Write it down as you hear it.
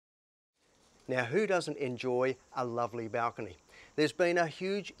Now, who doesn't enjoy a lovely balcony? There's been a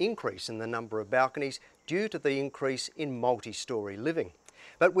huge increase in the number of balconies due to the increase in multi-storey living.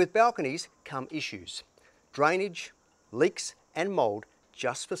 But with balconies come issues: drainage, leaks and mould,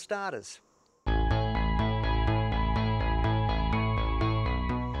 just for starters.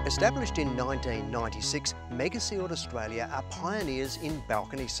 Established in 1996, Megasealed Australia are pioneers in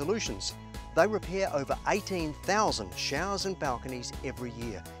balcony solutions. They repair over 18,000 showers and balconies every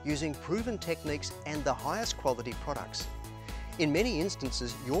year using proven techniques and the highest quality products. In many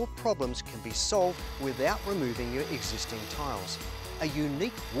instances, your problems can be solved without removing your existing tiles. A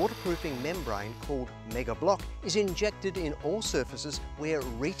unique waterproofing membrane called Mega Block is injected in all surfaces where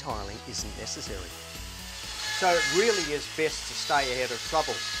retiling isn't necessary. So it really is best to stay ahead of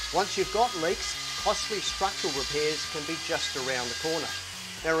trouble. Once you've got leaks, costly structural repairs can be just around the corner.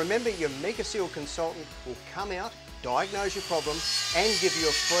 Now remember, your Megasealed consultant will come out, diagnose your problem and give you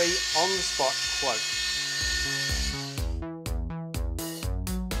a free on-the-spot quote.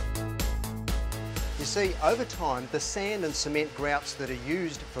 You see, over time, the sand and cement grouts that are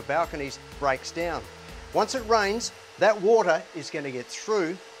used for balconies breaks down. Once it rains, that water is going to get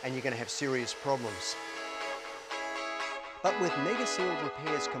through and you're going to have serious problems. But with Megasealed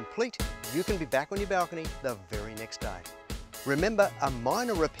repairs complete, you can be back on your balcony the very next day. Remember, a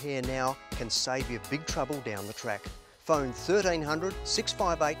minor repair now can save you big trouble down the track. Phone 1300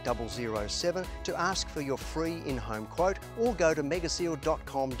 658 007 to ask for your free in-home quote, or go to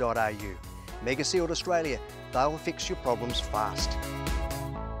megasealed.com.au. Megasealed Australia, they'll fix your problems fast.